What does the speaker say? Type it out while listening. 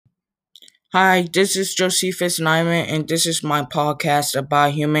Hi, this is Josephus Nyman, and this is my podcast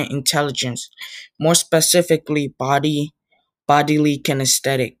about human intelligence, more specifically, bodily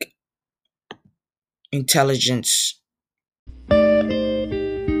kinesthetic intelligence.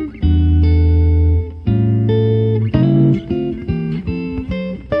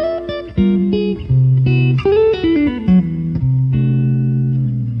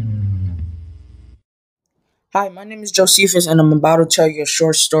 Hi, my name is Josephus, and I'm about to tell you a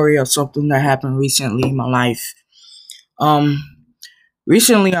short story of something that happened recently in my life. Um,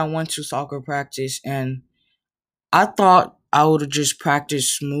 Recently I went to soccer practice, and I thought I would just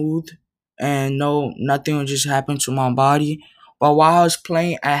practice smooth and no nothing would just happen to my body. But while I was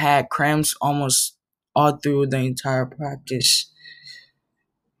playing, I had cramps almost all through the entire practice.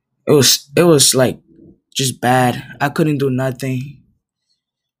 It was like just bad. I couldn't do nothing.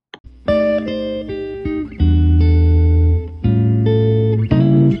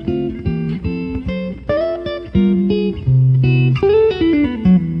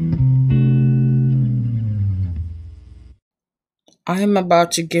 I am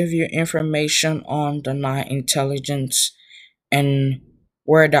about to give you information on the nine intelligence and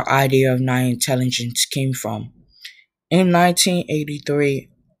where the idea of nine intelligence came from. In 1983,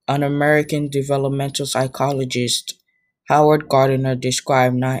 an American developmental psychologist, Howard Gardner,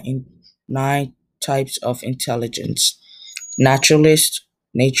 described nine types of intelligence: naturalist,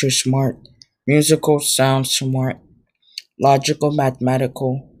 nature smart; musical, sound smart; logical,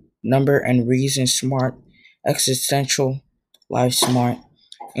 mathematical, number and reason smart; existential, life smart;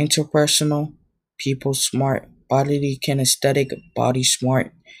 interpersonal, people smart; bodily kinesthetic, body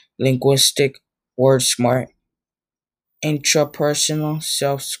smart; linguistic, word smart; intrapersonal,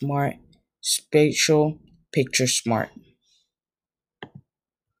 self smart; spatial, picture smart.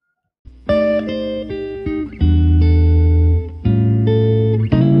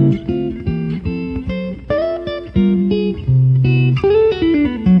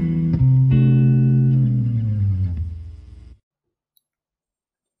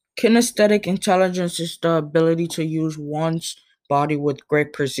 Kinesthetic intelligence is the ability to use one's body with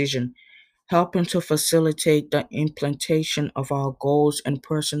great precision, helping to facilitate the implementation of our goals and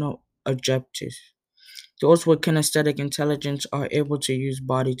personal objectives. Those with kinesthetic intelligence are able to use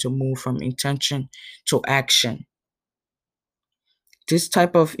body to move from intention to action. This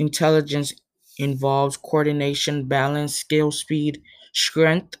type of intelligence involves coordination, balance, skill, speed,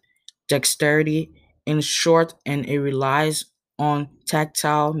 strength, dexterity, in short, and it relies on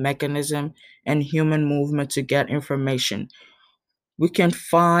tactile mechanism and human movement to get information. We can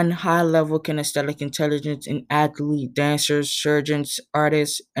find high level kinesthetic intelligence in athletes, dancers, surgeons,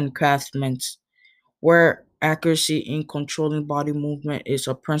 artists, and craftsmen, where accuracy in controlling body movement is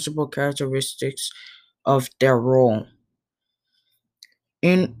a principal characteristic of their role.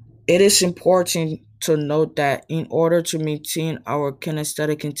 It is important to note that in order to maintain our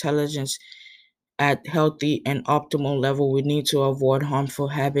kinesthetic intelligence at healthy and optimal level, we need to avoid harmful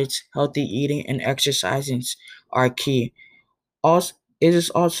habits. Healthy eating and exercising are key. Also, it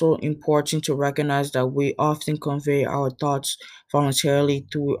is also important to recognize that we often convey our thoughts voluntarily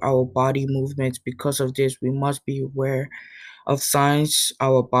through our body movements. Because of this, we must be aware of signs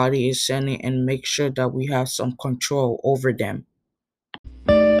our body is sending and make sure that we have some control over them.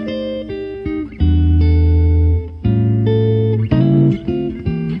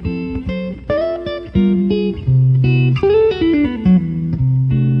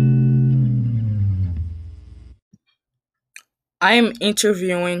 I am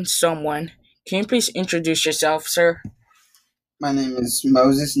interviewing someone. Can you please introduce yourself, sir? My name is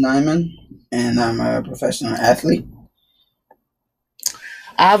Moses Nyman, and I'm a professional athlete.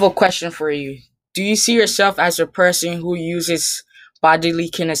 I have a question for you. Do you see yourself as a person who uses bodily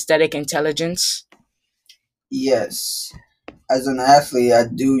kinesthetic intelligence? Yes, as an athlete, I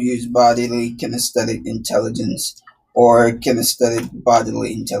do use bodily kinesthetic intelligence or kinesthetic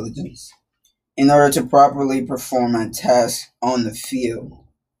bodily intelligence. In order to properly perform a task on the field,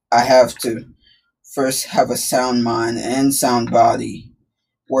 I have to first have a sound mind and sound body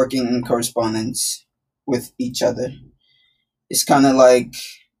working in correspondence with each other. It's kind of like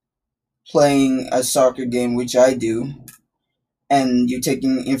playing a soccer game, which I do, and you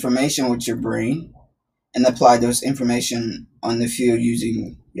taking information with your brain and apply those information on the field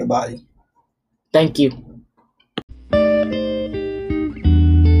using your body. Thank you.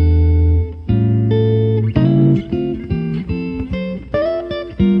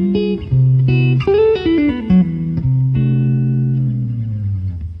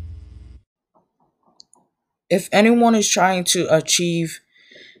 If anyone is trying to achieve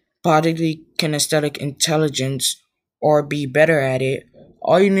bodily kinesthetic intelligence or be better at it,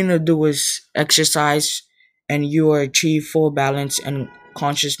 All you need to do is exercise, and you will achieve full balance and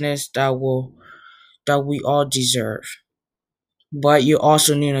consciousness that we all deserve. But you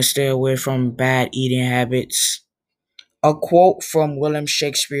also need to stay away from bad eating habits. A quote from William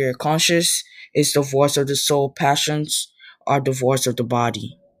Shakespeare: "Conscious is the voice of the soul, passions are the voice of the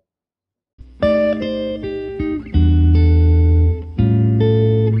body."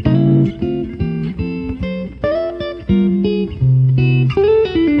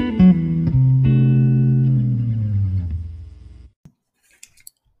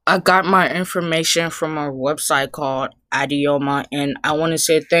 I got my information from a website called Adioma, and I want to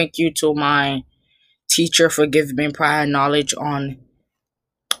say thank you to my teacher for giving me prior knowledge on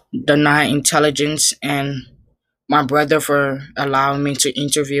the nine intelligence, and my brother for allowing me to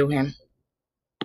interview him.